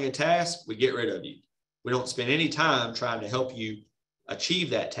performing a task, we get rid of you. We don't spend any time trying to help you achieve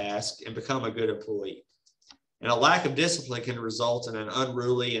that task and become a good employee. And a lack of discipline can result in an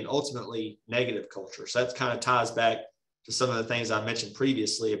unruly and ultimately negative culture. So that kind of ties back to some of the things I mentioned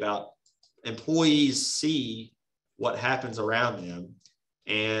previously about employees see what happens around them,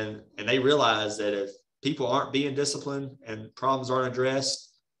 and they realize that if people aren't being disciplined and problems aren't addressed,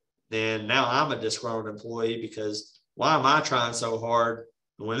 then now I'm a disgruntled employee, because why am I trying so hard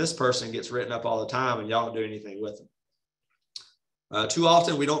when this person gets written up all the time and y'all don't do anything with them? Too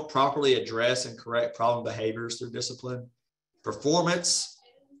often we don't properly address and correct problem behaviors through discipline. Performance,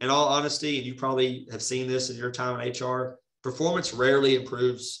 in all honesty, and you probably have seen this in your time in HR, performance rarely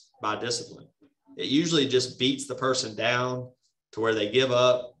improves by discipline. It usually just beats the person down to where they give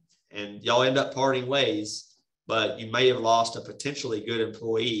up and y'all end up parting ways, but you may have lost a potentially good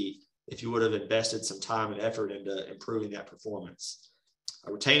employee if you would have invested some time and effort into improving that performance.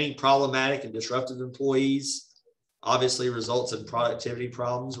 Retaining problematic and disruptive employees obviously results in productivity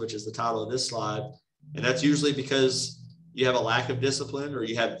problems, which is the title of this slide. And that's usually because you have a lack of discipline, or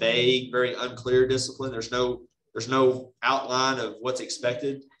you have vague, very unclear discipline. There's no outline of what's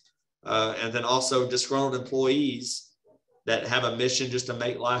expected. And then also disgruntled employees that have a mission just to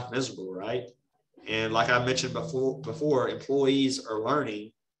make life miserable, right? And like I mentioned before, employees are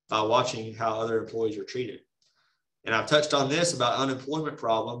learning by watching how other employees are treated. And I've touched on this about unemployment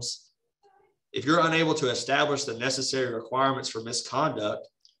problems. If you're unable to establish the necessary requirements for misconduct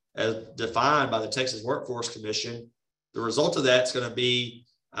as defined by the Texas Workforce Commission, the result of that is going to be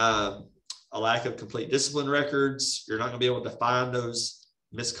a lack of complete discipline records. You're not going to be able to find those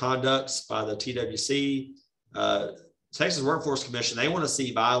misconducts by the TWC. Texas Workforce Commission, they want to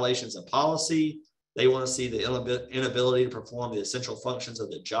see violations of policy. They want to see the inability to perform the essential functions of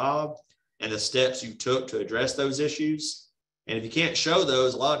the job and the steps you took to address those issues. And if you can't show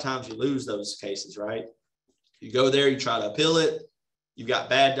those, a lot of times you lose those cases, right? You go there, you try to appeal it, you've got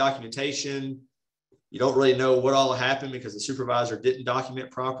bad documentation, you don't really know what all happened because the supervisor didn't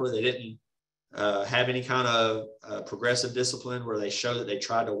document properly. They didn't have any kind of progressive discipline where they show that they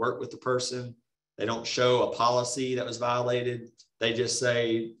tried to work with the person. They don't show a policy that was violated. They just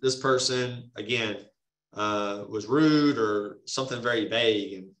say this person, again, was rude or something very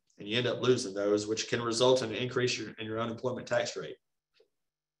vague, and you end up losing those, which can result in an increase in your unemployment tax rate.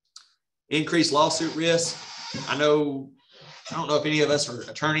 Increased lawsuit risk. I don't know if any of us are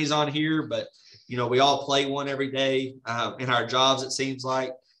attorneys on here, but you know, we all play one every day in our jobs, it seems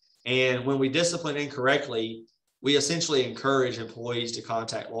like. And when we discipline incorrectly, we essentially encourage employees to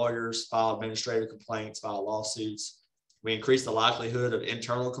contact lawyers, file administrative complaints, file lawsuits. We increase the likelihood of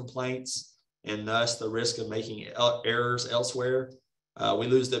internal complaints and thus the risk of making errors elsewhere. We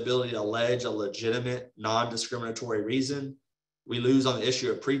lose the ability to allege a legitimate, non-discriminatory reason. We lose on the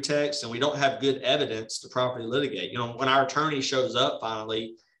issue of pretext, and we don't have good evidence to properly litigate. You know, when our attorney shows up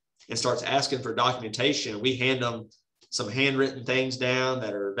finally and starts asking for documentation, we hand them some handwritten things down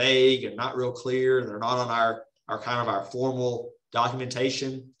that are vague and not real clear, and they're not on our kind of our formal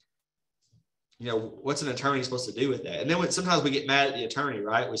documentation. You know, what's an attorney supposed to do with that? And then sometimes we get mad at the attorney,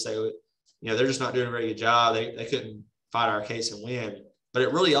 right? We say, you know, they're just not doing a very good job. They couldn't fight our case and win. But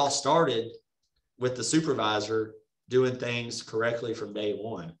it really all started with the supervisor doing things correctly from day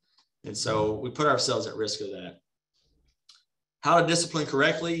one. And so we put ourselves at risk of that. How to discipline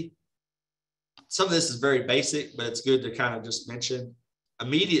correctly. Some of this is very basic, but it's good to kind of just mention.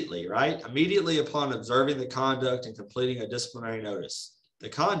 Immediately, right? Immediately upon observing the conduct and completing a disciplinary notice. The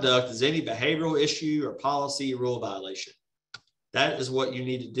conduct is any behavioral issue or policy rule violation. That is what you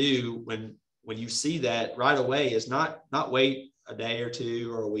need to do when you see that right away, is not wait a day or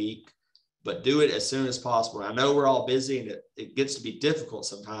two or a week, but do it as soon as possible. I know we're all busy and it gets to be difficult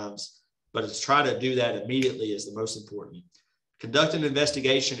sometimes, but it's try to do that immediately is the most important. Conduct an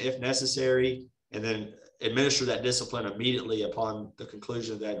investigation if necessary, and then administer that discipline immediately upon the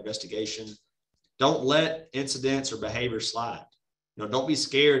conclusion of that investigation. Don't let incidents or behavior slide. Don't be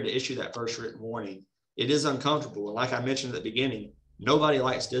scared to issue that first written warning. It is uncomfortable. And like I mentioned at the beginning, nobody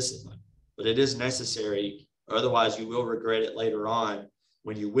likes discipline, but it is necessary. Otherwise, you will regret it later on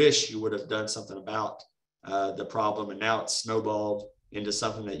when you wish you would have done something about the problem. And now it's snowballed into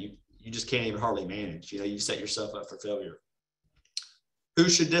something that you just can't even hardly manage. You set yourself up for failure. Who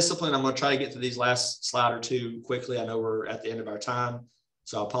should discipline? I'm going to try to get through these last slide or two quickly. I know we're at the end of our time,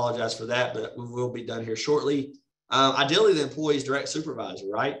 so I apologize for that, but we will be done here shortly. Ideally, the employee's direct supervisor,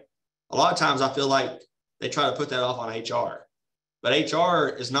 right? A lot of times I feel like they try to put that off on HR, but HR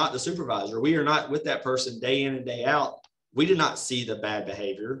is not the supervisor. We are not with that person day in and day out. We did not see the bad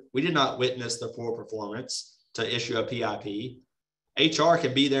behavior. We did not witness the poor performance to issue a PIP. HR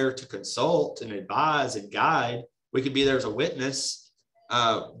can be there to consult and advise and guide. We could be there as a witness.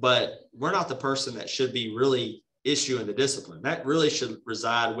 But we're not the person that should be really issuing the discipline. That really should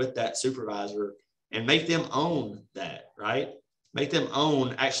reside with that supervisor and make them own that, right? Make them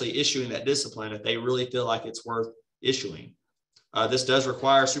own actually issuing that discipline if they really feel like it's worth issuing. This does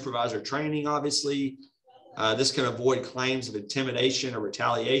require supervisor training, obviously. This can avoid claims of intimidation or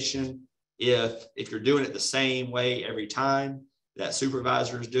retaliation if you're doing it the same way every time that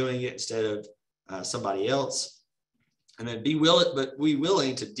supervisor is doing it instead of somebody else. And then be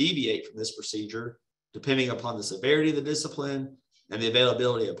willing to deviate from this procedure depending upon the severity of the discipline and the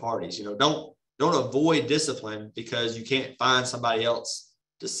availability of parties. Don't avoid discipline because you can't find somebody else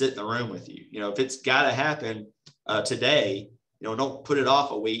to sit in the room with you. If it's got to happen today, don't put it off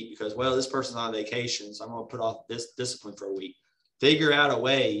a week because, well, this person's on vacation, so I'm going to put off this discipline for a week. Figure out a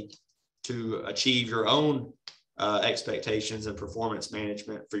way to achieve your own expectations and performance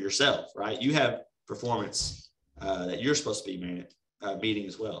management for yourself, right? You have performance that you're supposed to be meeting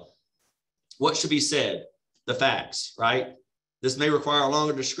as well. What should be said? The facts, right? This may require a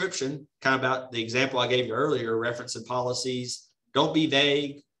longer description, kind of about the example I gave you earlier, referencing policies. Don't be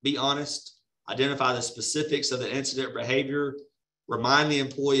vague, be honest. Identify the specifics of the incident behavior. Remind the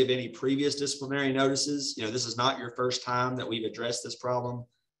employee of any previous disciplinary notices. This is not your first time that we've addressed this problem.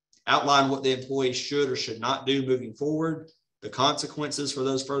 Outline what the employee should or should not do moving forward, the consequences for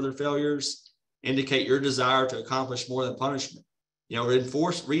those further failures. Indicate your desire to accomplish more than punishment.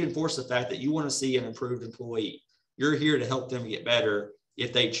 Reinforce the fact that you want to see an improved employee. You're here to help them get better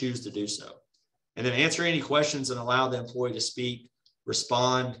if they choose to do so. And then answer any questions and allow the employee to speak,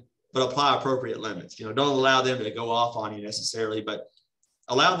 respond, but apply appropriate limits. Don't allow them to go off on you necessarily, but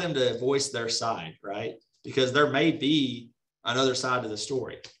allow them to voice their side, right? Because there may be another side to the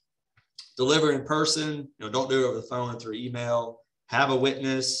story. Deliver in person. Don't do it over the phone or through email. Have a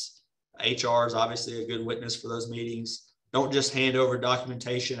witness. HR is obviously a good witness for those meetings. Don't just hand over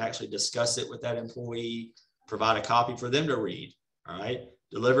documentation, actually discuss it with that employee, provide a copy for them to read, all right?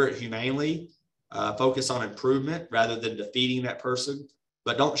 Deliver it humanely, focus on improvement rather than defeating that person,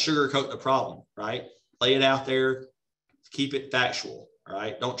 but don't sugarcoat the problem, right? Lay it out there, keep it factual, all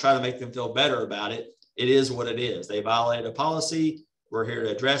right? Don't try to make them feel better about it. It is what it is. They violated a policy. We're here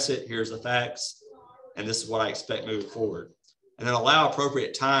to address it. Here's the facts, and this is what I expect moving forward. And then allow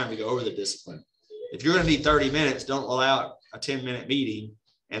appropriate time to go over the discipline. If you're going to need 30 minutes, don't allow a 10-minute meeting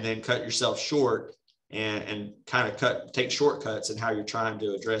and then cut yourself short and kind of take shortcuts in how you're trying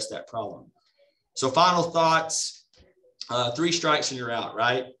to address that problem. So final thoughts, 3 strikes and you're out,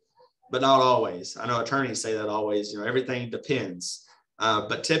 right? But not always. I know attorneys say that always, everything depends.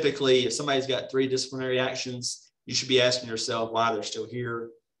 But typically, if somebody's got 3 disciplinary actions, you should be asking yourself why they're still here.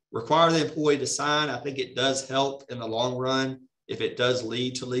 Require the employee to sign. I think it does help in the long run if it does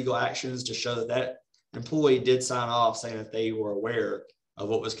lead to legal actions to show that that employee did sign off saying that they were aware of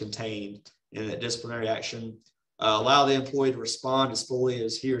what was contained in that disciplinary action. Allow the employee to respond as fully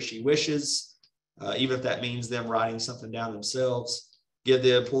as he or she wishes, even if that means them writing something down themselves. Give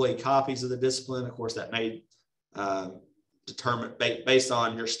the employee copies of the discipline. Of course, that may determine based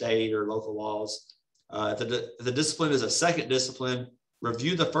on your state or local laws. If the discipline is a second discipline,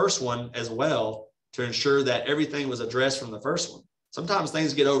 review the first one as well to ensure that everything was addressed from the first one. Sometimes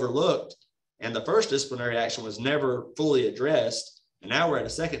things get overlooked, and the first disciplinary action was never fully addressed, and now we're at a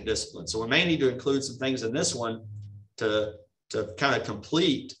second discipline. So we may need to include some things in this one to kind of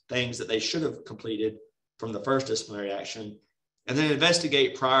complete things that they should have completed from the first disciplinary action, and then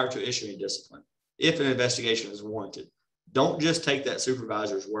investigate prior to issuing discipline if an investigation is warranted. Don't just take that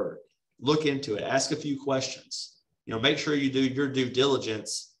supervisor's word. Look into it. Ask a few questions. Make sure you do your due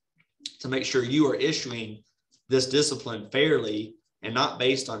diligence to make sure you are issuing this discipline fairly and not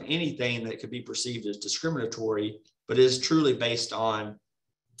based on anything that could be perceived as discriminatory, but is truly based on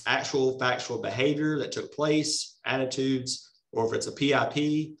actual factual behavior that took place, attitudes, or if it's a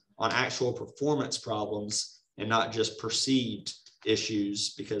PIP, on actual performance problems and not just perceived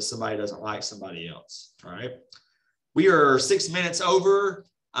issues because somebody doesn't like somebody else. All right. We are 6 minutes over.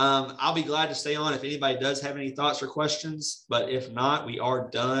 I'll be glad to stay on if anybody does have any thoughts or questions, but if not, we are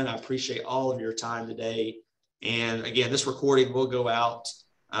done. I appreciate all of your time today. And again, this recording will go out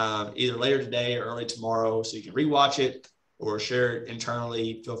either later today or early tomorrow, so you can rewatch it or share it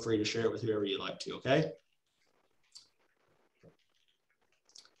internally. Feel free to share it with whoever you'd like to, okay?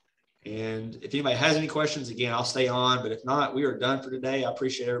 And if anybody has any questions, again, I'll stay on, but if not, we are done for today. I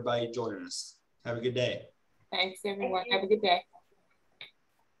appreciate everybody joining us. Have a good day. Thanks, everyone. Have a good day.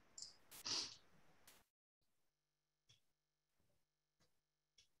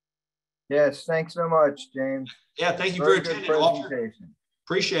 Yes, thanks so much, James. Yeah, thank you for Very good attending. presentation.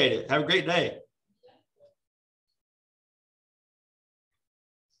 Appreciate it. Have a great day.